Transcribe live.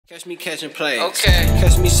Catch me catching plays. Okay.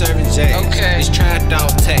 Catch me serving J's. Okay. It's tried dog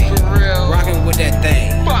tank. For real. Rockin' with that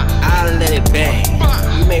thing. I let it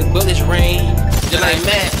bang. We make bullets rain. Just like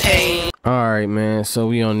Matt Payne. Alright, man. So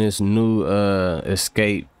we on this new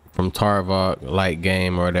escape from tarkov light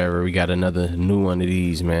game or whatever. We got another new one of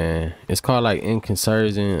these, man. It's called like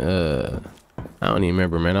inconsurgent. I don't even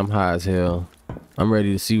remember, man. I'm high as hell. I'm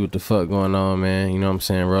ready to see what the fuck going on, man. You know what I'm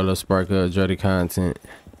saying? Roll up, spark up, dirty content.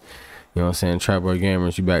 You know what I'm saying? Trap boy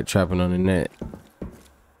gamers, you back trapping on the net.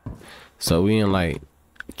 So we in like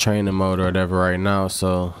training mode or whatever right now.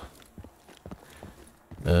 So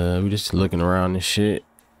we just looking around and shit.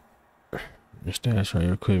 Just stash all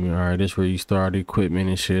your equipment. All right, this where you start the equipment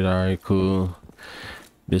and shit. All right, cool.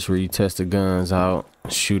 This where you test the guns out,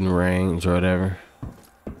 shooting range or whatever.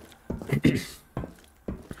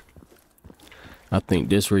 I think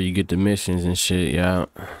this where you get the missions and shit, yeah.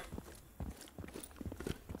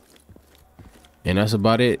 And that's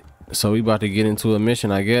about it. So we about to get into a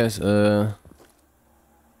mission, I guess. Here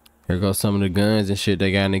goes some of the guns and shit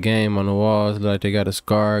they got in the game on the walls. Look like they got a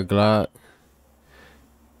SCAR, Glock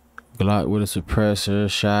with a suppressor,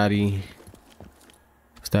 shotty.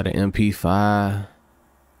 What's that, an MP5?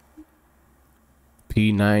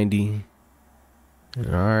 P90.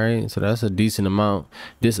 Alright, so that's a decent amount.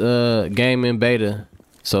 This game in beta.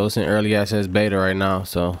 So it's in early access beta right now.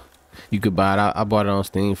 So you could buy it. I bought it on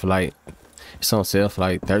Steam for like, it's on sale for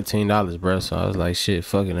like $13, bro. So I was like, shit,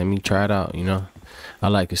 fuck it, let me try it out, you know. I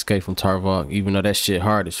like Escape from Tarkov, even though that shit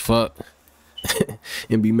hard as fuck.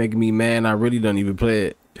 And be making me mad, I really don't even play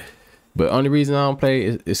it. But only reason I don't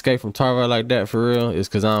play Escape from Tarkov like that for real is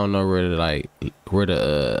because I don't know where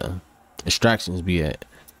the extractions be at.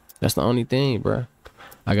 That's the only thing, bro.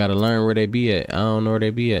 I gotta learn where they be at. I don't know where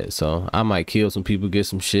they be at. So I might kill some people, get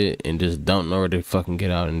some shit, and just don't know where they fucking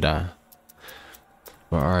get out and die.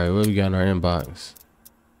 But alright, what we got in our inbox?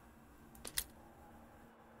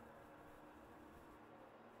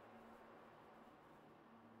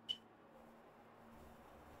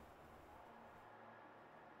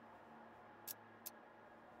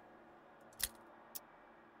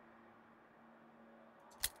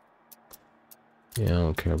 Yeah, I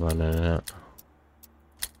don't care about none of that.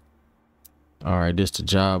 Alright, this the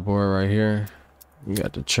job board right here. We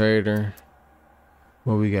got the trader.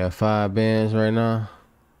 Well, we got 5 bands right now.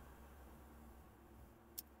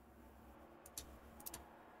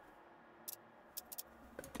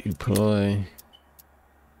 Deploy.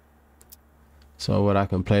 So what I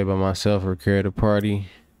can play by myself or create a party.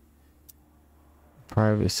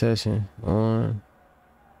 Private session on.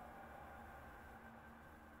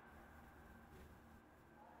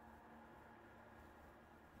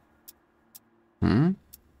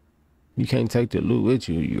 You can't take the loot with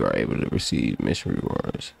you. You are able to receive mission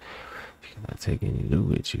rewards. You cannot take any loot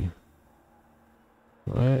with you.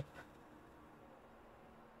 What?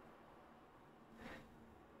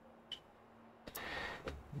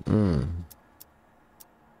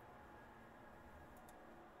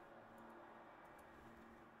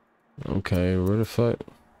 Okay, where the fuck?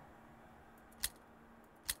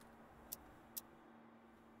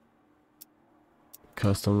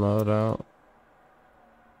 Custom loadout.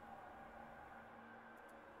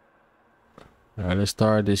 Alright, let's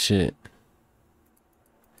start this shit.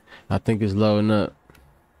 I think it's loading up.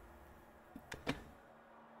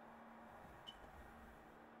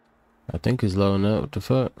 I think it's loading up. What the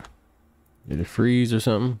fuck? Did it freeze or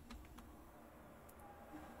something?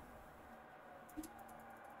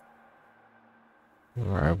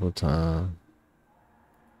 Arrival time.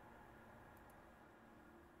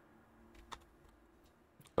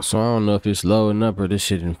 So I don't know if it's loading up or this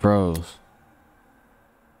shit in froze.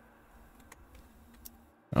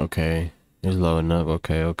 Okay, it's loading up.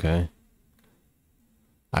 Okay.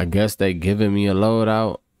 I guess they giving me a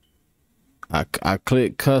loadout. I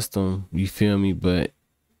clicked custom, you feel me, but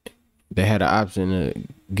they had an option to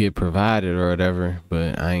get provided or whatever,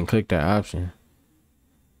 but I ain't clicked that option.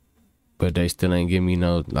 But they still ain't give me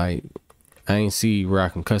no, like, I ain't see where I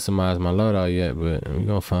can customize my loadout yet, but we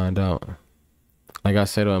gonna find out. Like I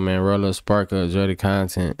said, man, roll up, spark up, enjoy the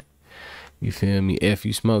content. You feel me? If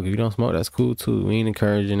you smoke, if you don't smoke, that's cool too. We ain't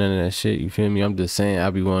encouraging none of that shit. You feel me? I'm just saying I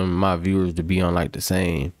be wanting my viewers to be on like the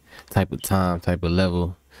same type of time, type of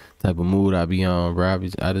level, type of mood I be on, bro.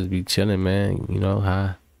 I just be chilling, man. You know,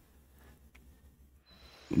 high,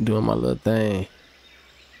 doing my little thing.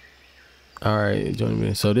 All right, join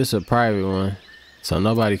me. So this is a private one, so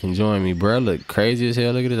nobody can join me, bro. Look crazy as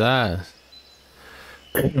hell. Look at his eyes.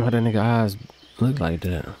 Why that nigga eyes look like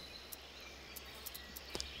that?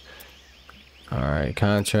 All right,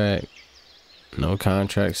 contract. No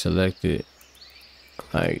contract selected.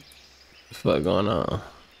 Like, what the fuck going on?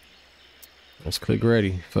 Let's click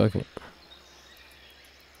ready. Fuck it.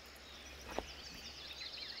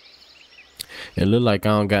 It look like I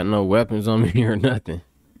don't got no weapons on me or nothing.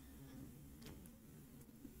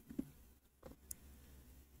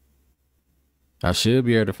 I should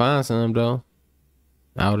be able to find some though.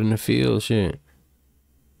 Out in the field, shit.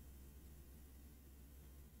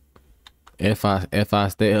 If I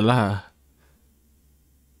stay alive.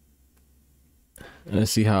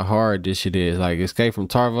 Let's see how hard this shit is. Like Escape from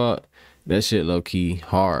Tarkov, that shit low key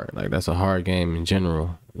hard. Like that's a hard game in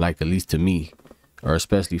general. Like at least to me. Or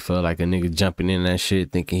especially for like a nigga jumping in that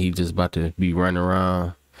shit thinking he just about to be running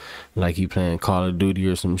around like he playing Call of Duty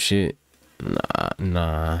or some shit.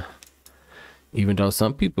 Nah. Even though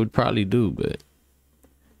some people probably do, but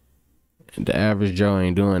the average Joe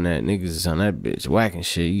ain't doing that. Niggas is on that bitch whacking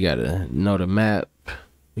shit. You gotta know the map,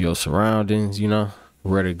 your surroundings, you know,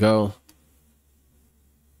 where to go.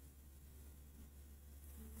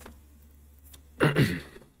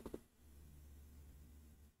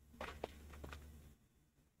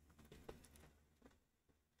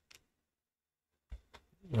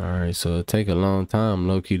 Alright, so it take a long time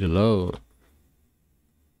low key to load.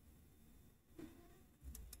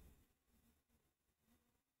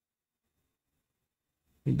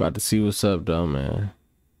 You about to see what's up though, man.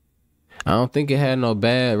 I don't think it had no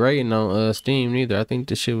bad rating on Steam neither. I think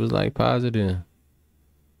the shit was like positive,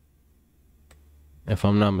 if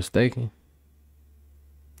I'm not mistaken.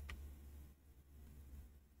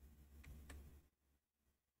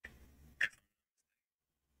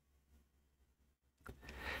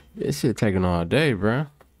 This shit taking all day, bro.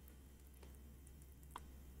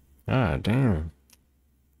 God damn.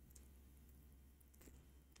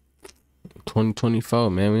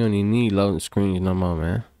 2024, man. We don't even need loading screens no more,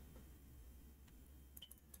 man.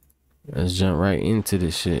 Let's jump right into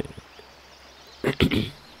this shit.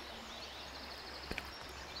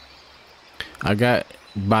 I got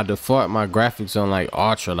by default my graphics on like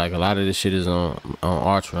ultra. Like a lot of this shit is on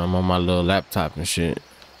ultra. I'm on my little laptop and shit.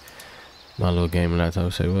 My little gaming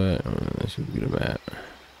laptop. Say what? Let's get the map.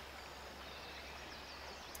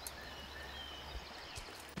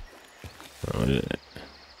 What is it?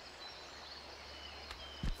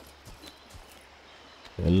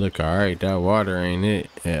 It look alright. That water ain't it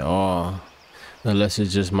at all, unless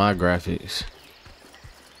it's just my graphics.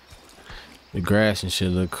 The grass and shit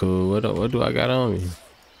look cool. What do I got on me?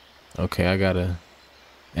 Okay, I got a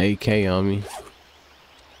AK on me.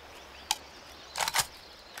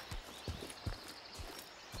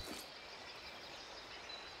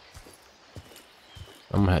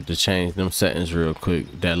 I'm gonna have to change them settings real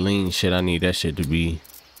quick. That lean shit, I need that shit to be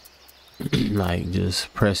like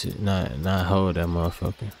just press it, not hold that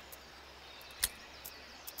motherfucker.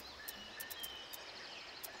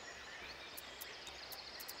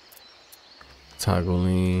 Toggle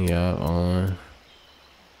lean, yeah, on.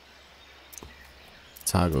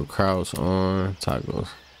 Toggle crouch on. Toggle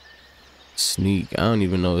sneak. I don't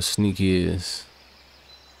even know what sneak is,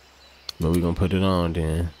 but we gonna put it on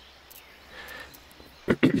then.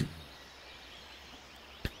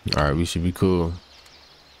 All right, we should be cool.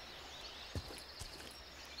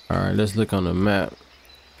 All right, let's look on the map.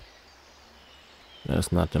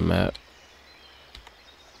 That's not the map.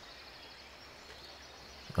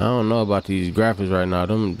 I don't know about these graphics right now.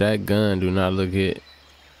 That gun do not look it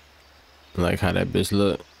like how that bitch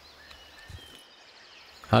look.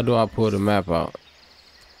 How do I pull the map out?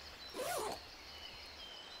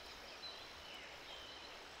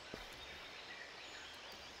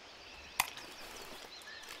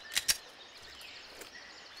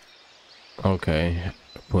 Okay,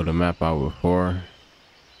 pull the map out before.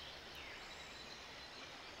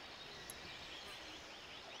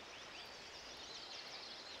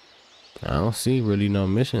 I don't see really no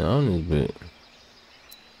mission on this bit.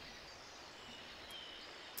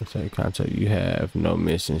 Say contact, you have no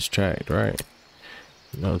missions tracked, right?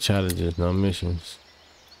 No challenges, no missions.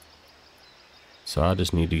 So I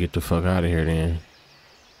just need to get the fuck out of here then.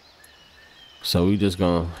 So we just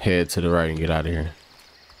gonna head to the right and get out of here.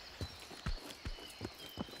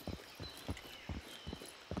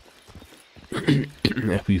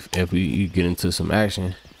 if we get into some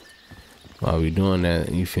action while we doing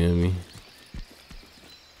that, you feel me?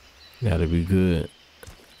 Gotta be good.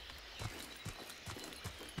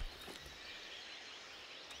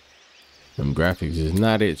 Them graphics is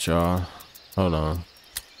not it, y'all. Hold on.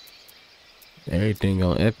 Everything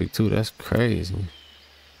on Epic too. That's crazy.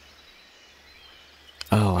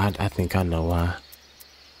 Oh, I think I know why.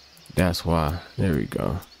 That's why. There we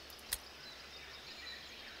go.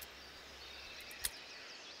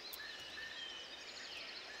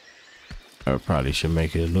 I probably should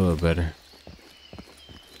make it a little better.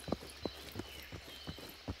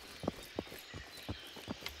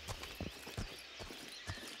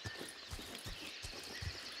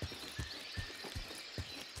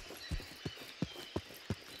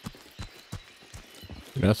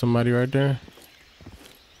 Got somebody right there?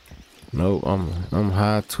 Nope, I'm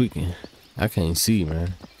high tweaking. I can't see,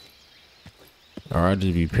 man. Or I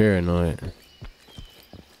just be paranoid.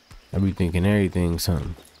 I be thinking everything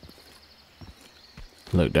something.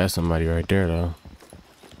 Look, that's somebody right there though.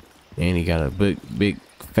 And he got a big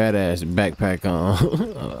fat ass backpack on.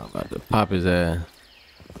 I'm about to pop his ass.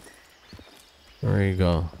 There you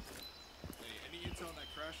go. Hey, any intel on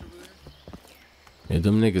that crash over there? Is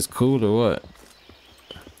them niggas cool or what?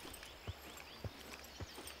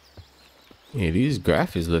 Yeah, these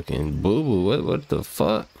graphics looking boo boo. What the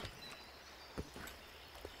fuck?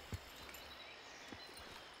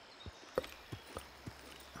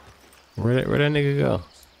 Where that nigga go?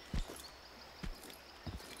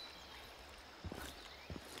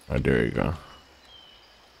 Oh, there you go.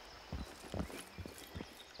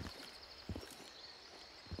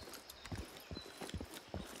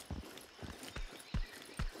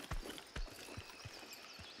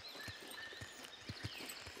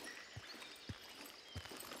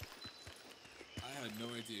 I had no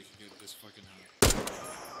idea it could get this fucking hot.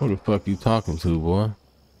 Who the fuck you talking to, boy?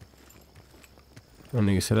 That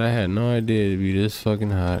nigga said I had no idea it'd be this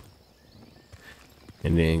fucking hot.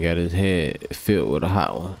 And then got his head filled with a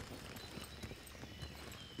hot one.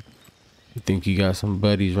 You think he got some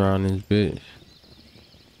buddies around this bitch?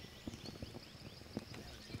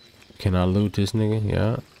 Can I loot this nigga?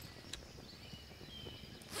 Yeah.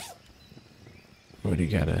 What he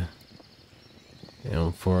got a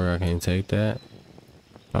M4? I can't take that.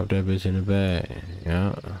 Pop that bitch in the bag.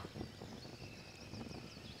 Yeah.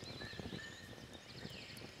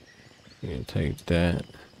 You can take that.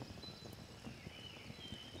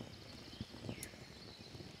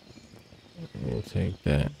 You can take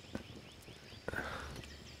that.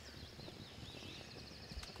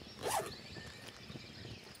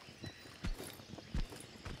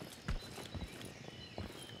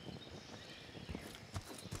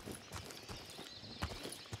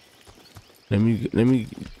 Let me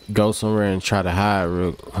go somewhere and try to hide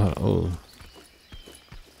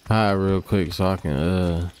hide real quick so I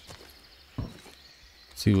can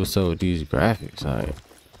see what's up with these graphics. All right.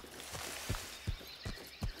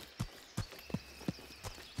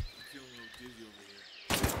 Feel a little dizzy over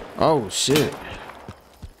here. Oh shit.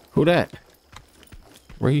 Who that?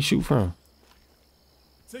 Where he shoot from?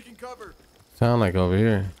 Taking cover. Sound like over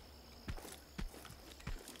here.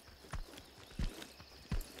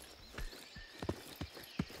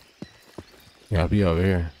 Yeah, I'll be over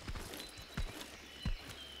here.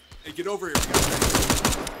 Hey, get over here.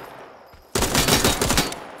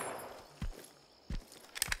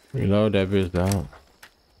 We got Reload that bitch down.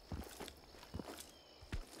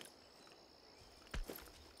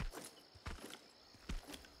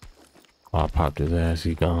 Oh, I popped his ass.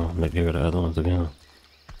 He gone. Look, here the other ones again.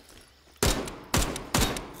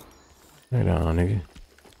 Lay down, nigga.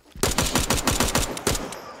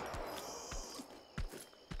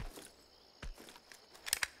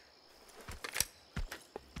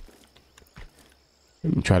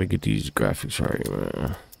 Let me try to get these graphics right,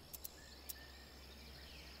 man.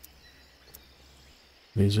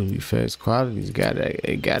 Visual effects quality's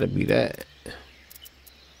gotta be that.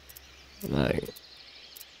 Like,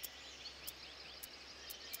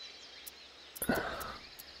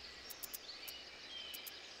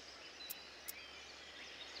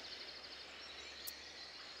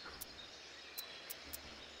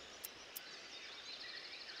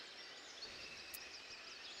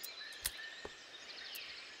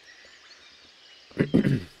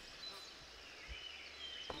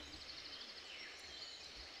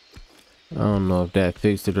 I don't know if that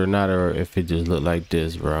fixed it or not, or if it just looked like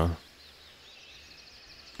this, bro.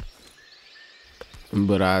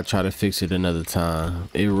 But I'll try to fix it another time.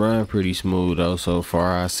 It run pretty smooth though so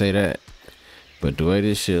far, I say that. But the way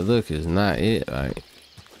this shit look is not it. Like,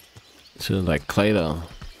 shit look like clay though.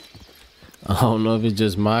 I don't know if it's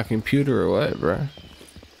just my computer or what, bro.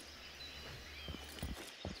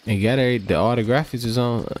 And all the graphics is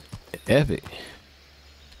on Epic.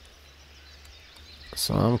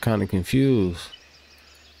 So I'm kind of confused.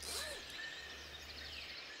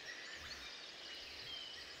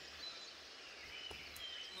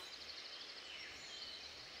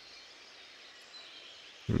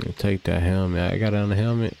 Let me take that helmet. I got on the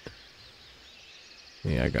helmet.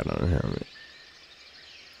 Yeah, I got on the helmet.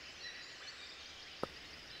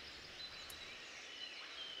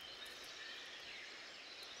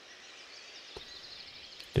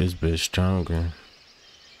 This bitch stronger.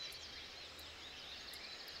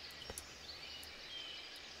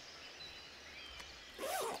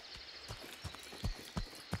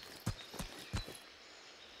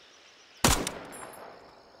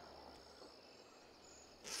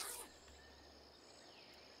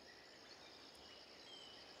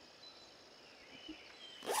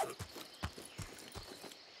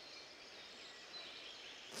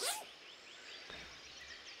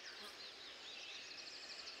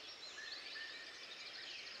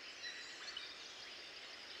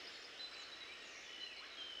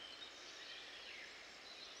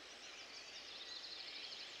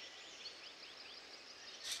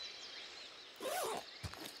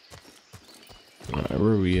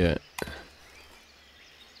 where we at?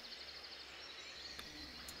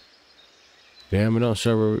 Damn, it don't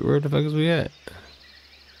show where the fuck is we at?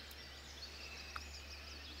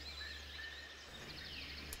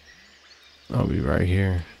 I'll be right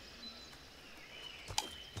here.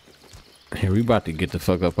 Here, we about to get the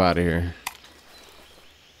fuck up out of here.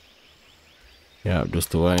 Yeah,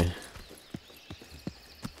 just the way.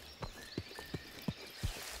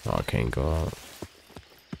 Oh, I can't go out.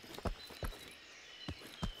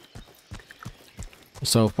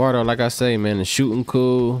 So far though, like I say, man, the shooting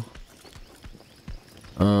cool.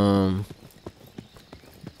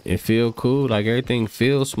 It feel cool, like everything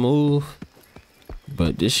feels smooth.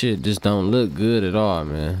 But this shit just don't look good at all,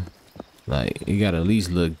 man. Like, it gotta at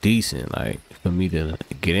least look decent, like, for me to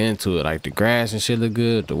get into it. Like, the grass and shit look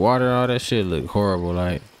good, the water, all that shit look horrible.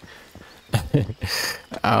 Like,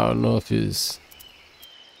 I don't know if it's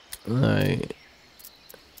like,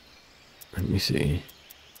 let me see.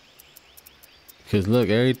 Cause look,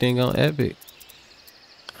 everything on Epic.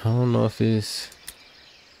 I don't know if it's.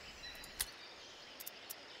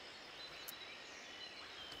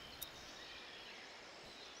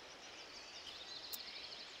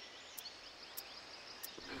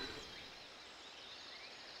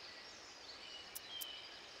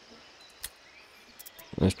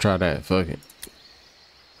 Let's try that. Fuck it.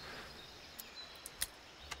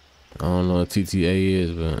 I don't know what TTA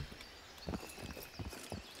is, but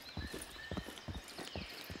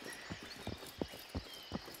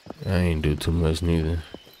I ain't do too much neither.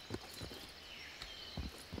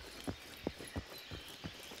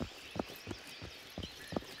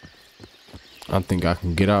 I think I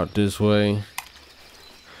can get out this way.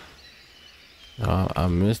 I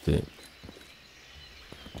missed it.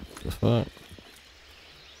 The fuck?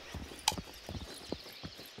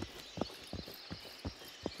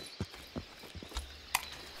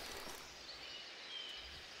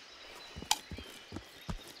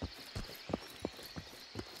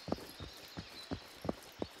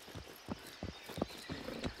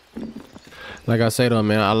 Like I say though,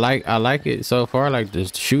 man, I like it so far. Like the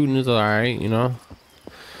shooting is alright, you know.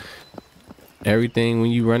 Everything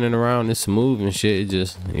when you running around is smooth and shit. It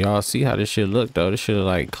just, y'all see how this shit look though. This shit look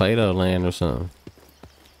like Clay-Doh land or something.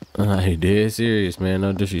 Like dead serious, man.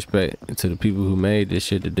 No disrespect to the people who made this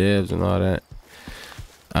shit, the devs and all that.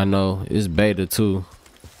 I know it's beta too,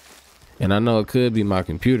 and I know it could be my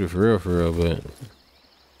computer for real, but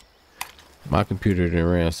my computer done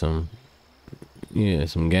ran some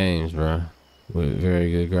games, bro, with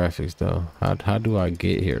very good graphics though. How do I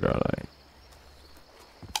get here though? Like,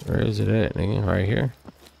 where is it at, nigga? Right here?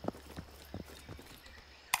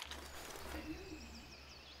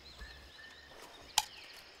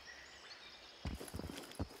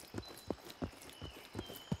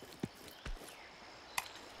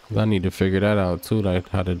 I need to figure that out too, like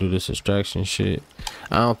how to do this extraction shit.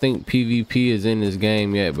 I don't think PvP is in this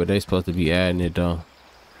game yet, but they supposed to be adding it though.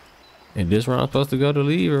 And this round supposed to go to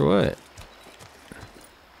leave or what?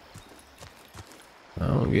 I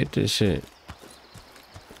don't get this shit.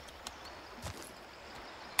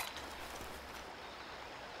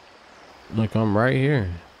 Look, I'm right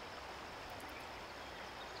here.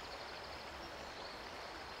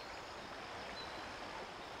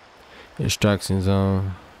 Extraction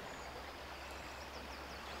zone.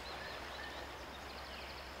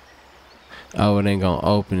 Oh, it ain't gonna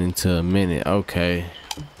open until a minute. Okay.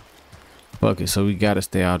 Fuck it. So we gotta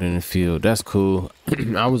stay out in the field. That's cool.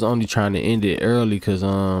 I was only trying to end it early because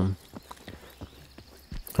I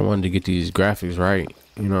wanted to get these graphics right.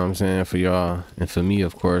 You know what I'm saying? For y'all and for me,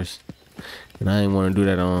 of course. And I didn't want to do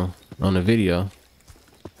that on the video.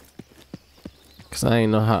 Cause I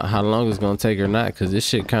ain't know how long it's gonna take or not. Cause this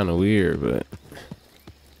shit kind of weird, but.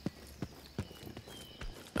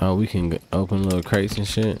 Oh, we can open little crates and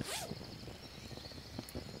shit.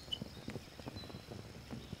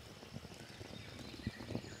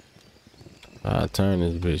 I'll turn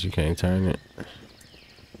this bitch, you can't turn it.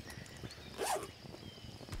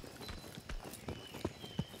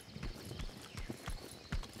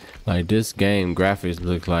 Like this game graphics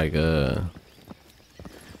look like the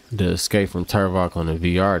Escape from Tarkov on the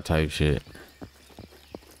VR type shit.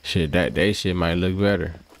 Shit, that shit might look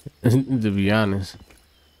better. To be honest.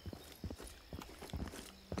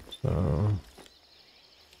 So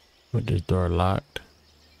with this door locked.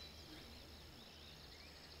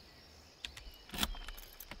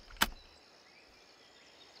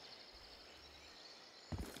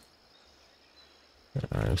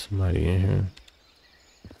 Alright, somebody in here.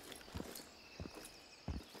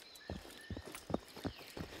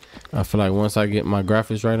 I feel like once I get my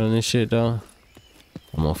graphics right on this shit though,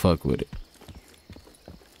 I'm gonna fuck with it.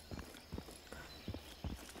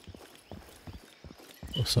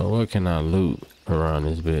 So what can I loot around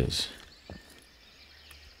this bitch?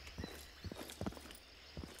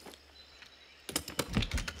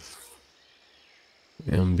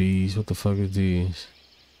 MBs, what the fuck is these?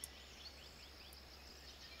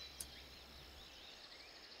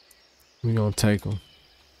 We gonna take them.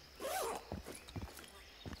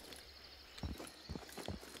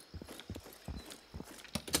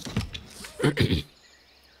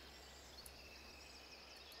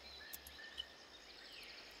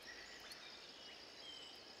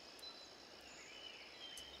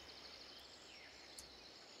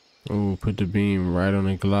 Ooh, put the beam right on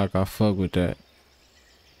the Glock. I fuck with that.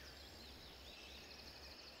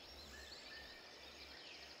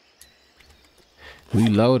 We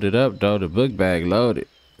loaded up though. The book bag loaded.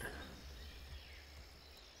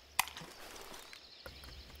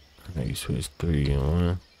 I think you switch 3 and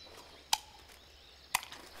 1.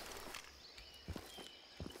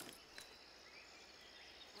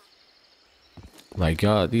 Like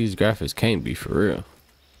y'all, these graphics can't be for real.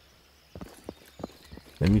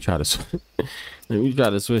 Let me try to let me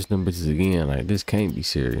try to switch them bitches again. Like this can't be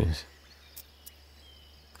serious.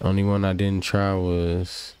 Only one I didn't try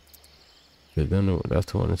was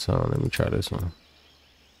that's the one that's on. Let me try this one.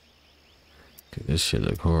 Cause this shit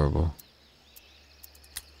look horrible.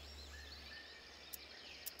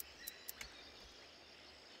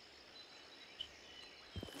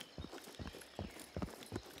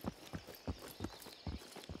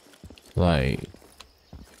 Like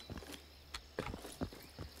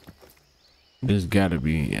this gotta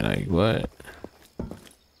be like what?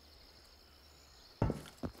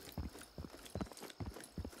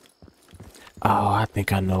 Oh, I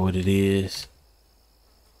think I know what it is.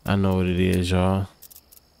 I know what it is, y'all.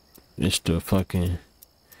 It's the fucking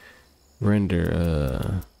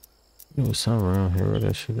render. There was something around here. Where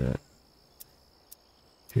that shit at?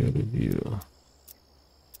 Field of view.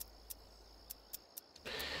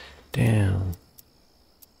 Damn.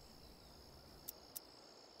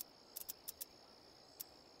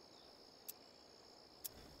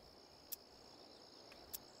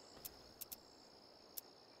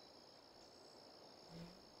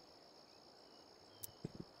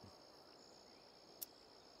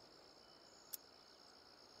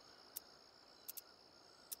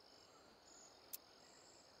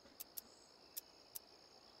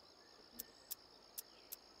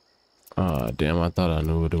 Oh, damn, I thought I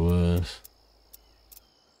knew what it was.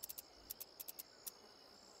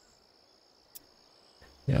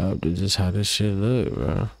 Yup, that's just how this shit look,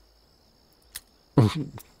 bro.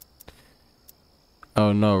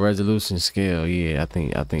 Oh no, resolution scale. Yeah, I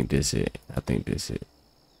think this it. I think this it.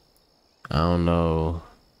 I don't know.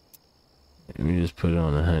 Let me just put it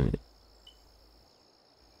on 100.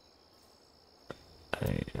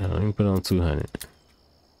 Alright, let me put it on 200.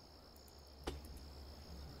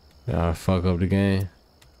 Y'all fuck up the game.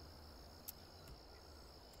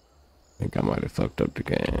 I think I might have fucked up the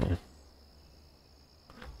game.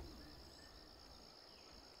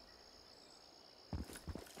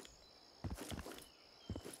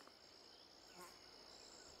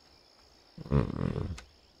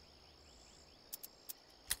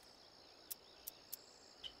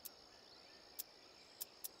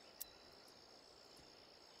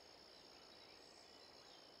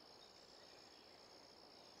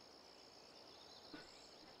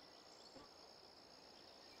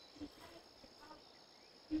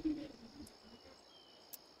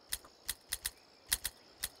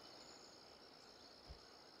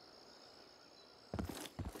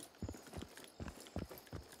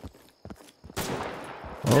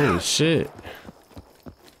 Holy shit.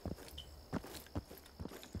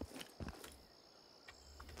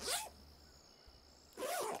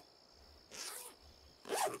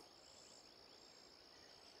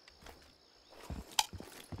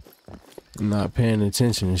 I'm not paying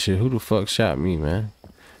attention and shit. Who the fuck shot me, man?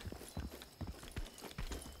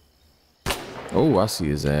 Oh, I see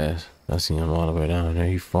his ass. I see him all the way down there.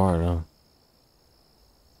 He far though.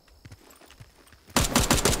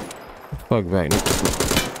 Fuck back, nigga.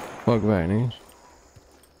 Fuck back, nigga.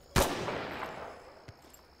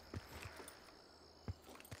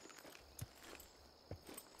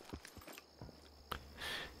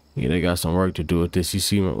 Yeah, they got some work to do with this. You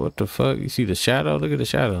see what the fuck? You see the shadow? Look at the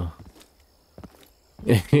shadow.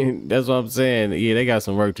 That's what I'm saying. Yeah, they got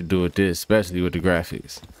some work to do with this, especially with the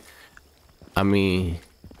graphics. I mean,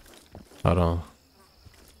 hold on.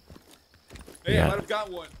 Hey, Yeah. I might have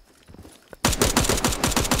got one.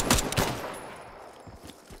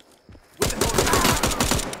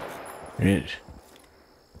 Bitch.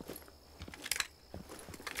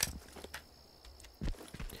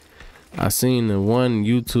 I seen the one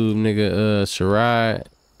YouTube nigga, Sherrod.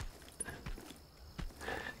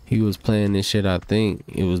 He was playing this shit. I think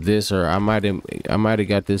it was this, or I might have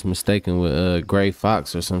got this mistaken with Gray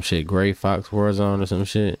Fox or some shit. Gray Fox Warzone or some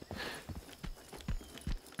shit.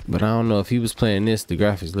 But I don't know if he was playing this. The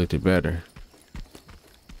graphics looked better.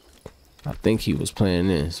 I think he was playing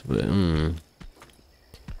this, but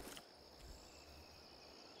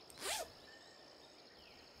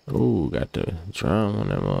Ooh, got the drum on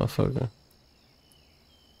that motherfucker.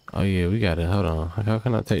 Oh yeah, we got it. Hold on. How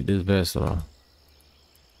can I take this vest off?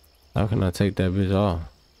 How can I take that bitch off?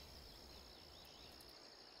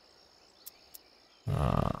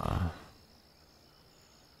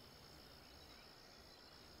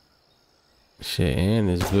 Shit, and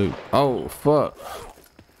this book. Oh fuck.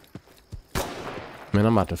 Man,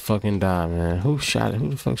 I'm about to fucking die, man. Who shot it? Who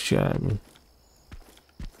the fuck shot at me?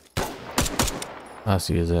 I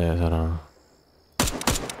see his ass. Hold on.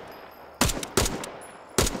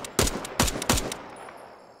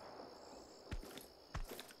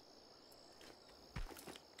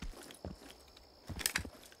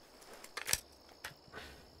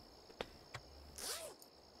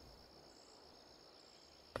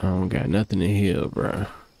 I don't got nothing to heal, bro.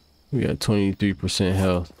 We got 23%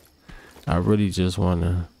 health. I really just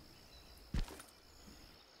wanna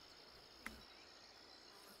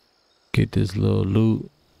get this little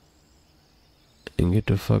loot and get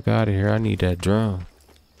the fuck out of here. I need that drum.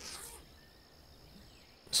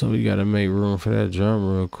 So we gotta make room for that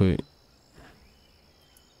drum real quick.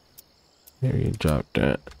 Here, you drop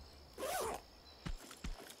that.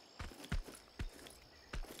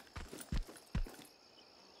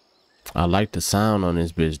 I like the sound on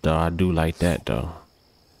this bitch though. I do like that though.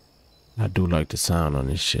 I do like the sound on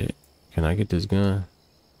this shit. Can I get this gun?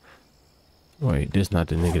 Wait, this not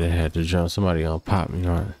the nigga that had the drum. Somebody gonna pop me,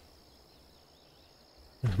 right?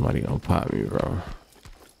 Somebody gonna pop me, bro.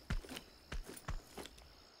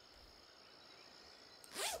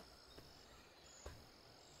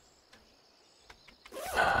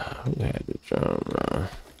 Who had the drum, bro?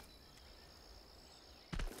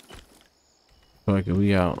 Fuck it,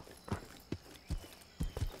 we out.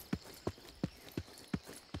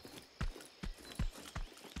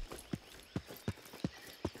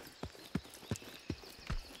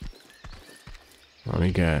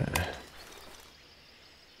 We got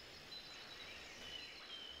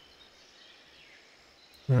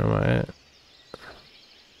where am I at?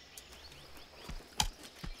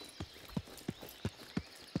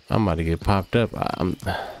 I'm about to get popped up. I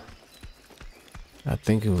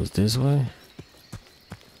think it was this way.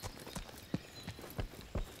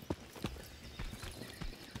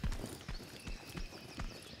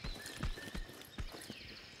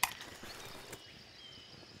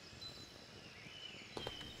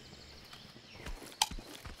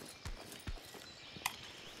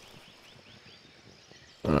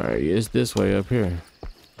 Alright, it's this way up here.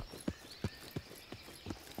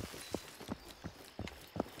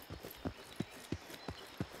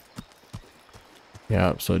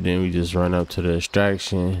 Yep, so then we just run up to the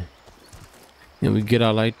extraction and we get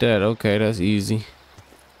out like that. Okay, that's easy.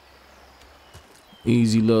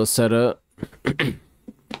 Easy little setup.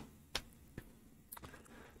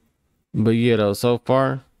 But yeah though, so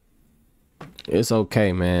far it's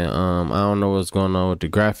okay, man. I don't know what's going on with the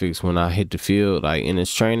graphics when I hit the field, like in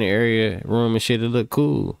this training area room and shit. It looked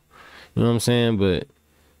cool, you know what I'm saying? But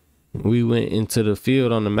we went into the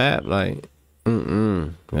field on the map, like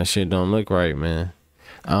that shit don't look right, man.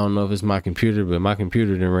 I don't know if it's my computer, but my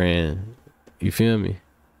computer done ran, you feel me,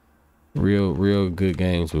 real good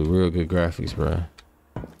games with real good graphics, bro.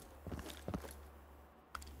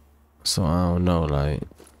 So I don't know, like,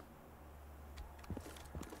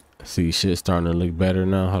 see shit starting to look better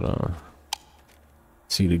now. Hold on.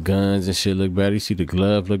 See the guns and shit look better. You see the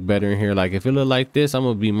glove look better in here. Like if it look like this, I'm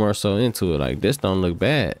gonna be more so into it. Like this don't look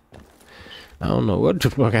bad. I don't know what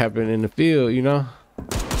the fuck happened in the field, you know?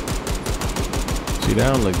 See,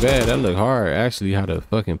 that don't look bad. That look hard. Actually, how the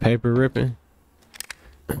fucking paper ripping.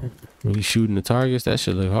 When you shooting the targets, that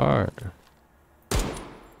shit look hard.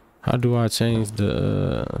 How do I change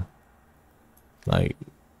the like?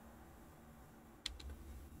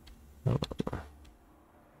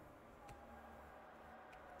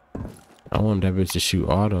 I want that bitch to shoot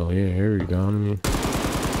auto. Yeah, here we go.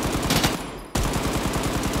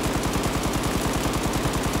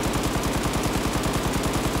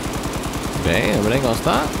 Damn, it ain't gonna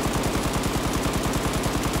stop.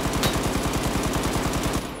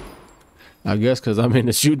 I guess because I'm in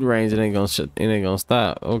the shooting range, it ain't gonna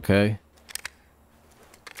stop. Okay.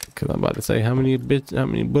 Cause I'm about to say how many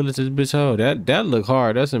bullets this bitch hold. That look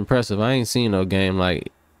hard. That's impressive. I ain't seen no game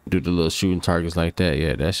like do the little shooting targets like that.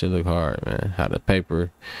 Yeah, that shit look hard, man. How the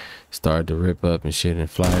paper started to rip up and shit and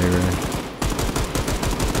fly everywhere.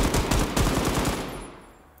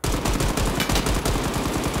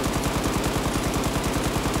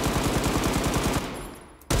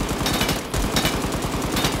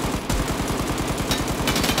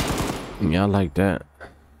 Yeah, I like that.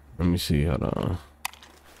 Let me see. Hold on.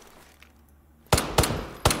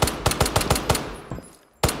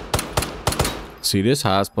 See, this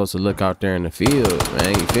how it's supposed to look out there in the field,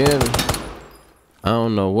 man. You feel me? I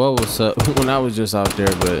don't know what was up when I was just out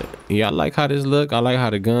there, but yeah, I like how this look. I like how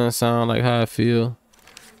the gun sound, like how it feel.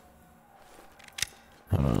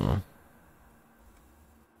 Hold on.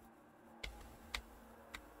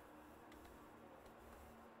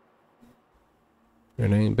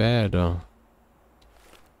 It ain't bad though.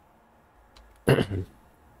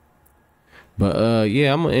 But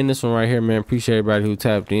yeah, I'm gonna end this one right here, man. Appreciate everybody who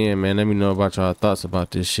tapped in, man. Let me know about y'all thoughts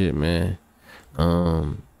about this shit, man.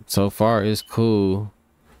 So far it's cool.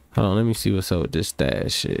 Hold on, let me see what's up with this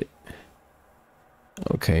stash shit.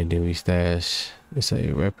 Okay, then we stash. It's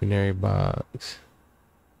a weaponry box.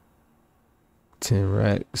 10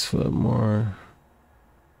 racks for more.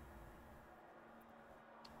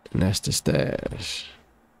 And that's the stash.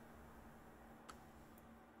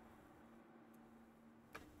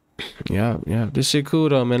 Yeah, this shit cool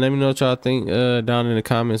though, man. Let me know what y'all think down in the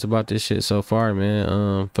comments about this shit so far,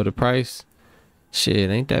 man. For the price, shit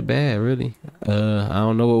ain't that bad, really. I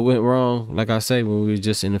don't know what went wrong. Like I say, when we was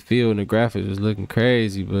just in the field and the graphics was looking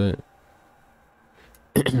crazy, but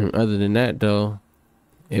other than that though,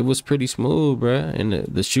 it was pretty smooth, bruh. And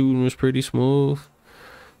the shooting was pretty smooth.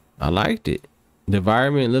 I liked it. The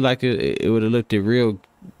environment looked like it would have looked real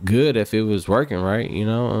good if it was working right, you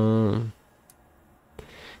know.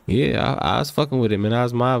 Yeah, I was fucking with it, man. I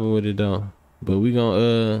was mobbing with it though. But we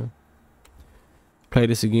gonna play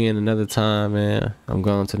this again another time, man. I'm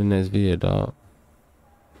going to the next video, dog.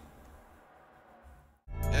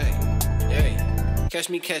 Hey, catch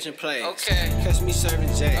me catching plays. Okay. Catch me serving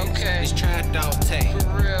J's. Okay. It's tried dog tank. For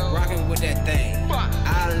real. Rocking with that thing.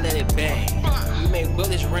 I'll let it bang. We make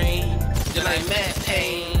bullets rain. Just like Matt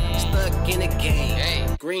Payne. Stuck in the game.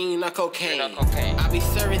 Hey. Green or cocaine. Green or cocaine. I be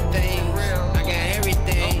serving things. I got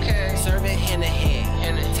everything. Okay. Serving hand to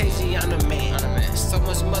hand. Tasty, I'm the man. So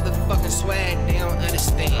much motherfucking swag, they don't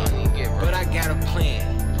understand. But I got a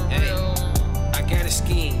plan. Hey. I got a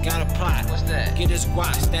scheme, got a plot. What's that? Get this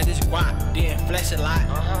guap, that is guap. Then flex a lot.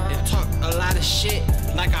 Then talk a lot of shit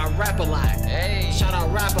like I rap a lot. Hey. Shout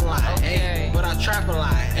out rap a lot. Okay. Hey. But I trap a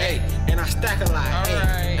lot. Hey. And I stack a lot.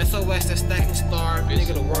 Hey. Right. SOS, the stacking star.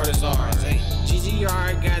 Nigga, the world is ours. Hey.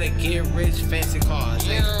 GGR, gotta get rich, fancy cars.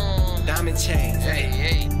 Hey. Diamond chains.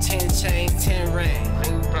 Hey. 10 chains, 10 rings.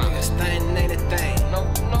 Nigga, stunning ain't a thing.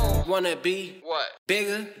 No. Wanna be What?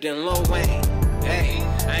 bigger than Lil Wayne. Hey,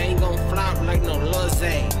 I ain't gon' flop like no Lil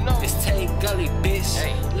Zane. No. It's Tay Gully, bitch.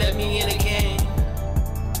 Hey. Let me in the game.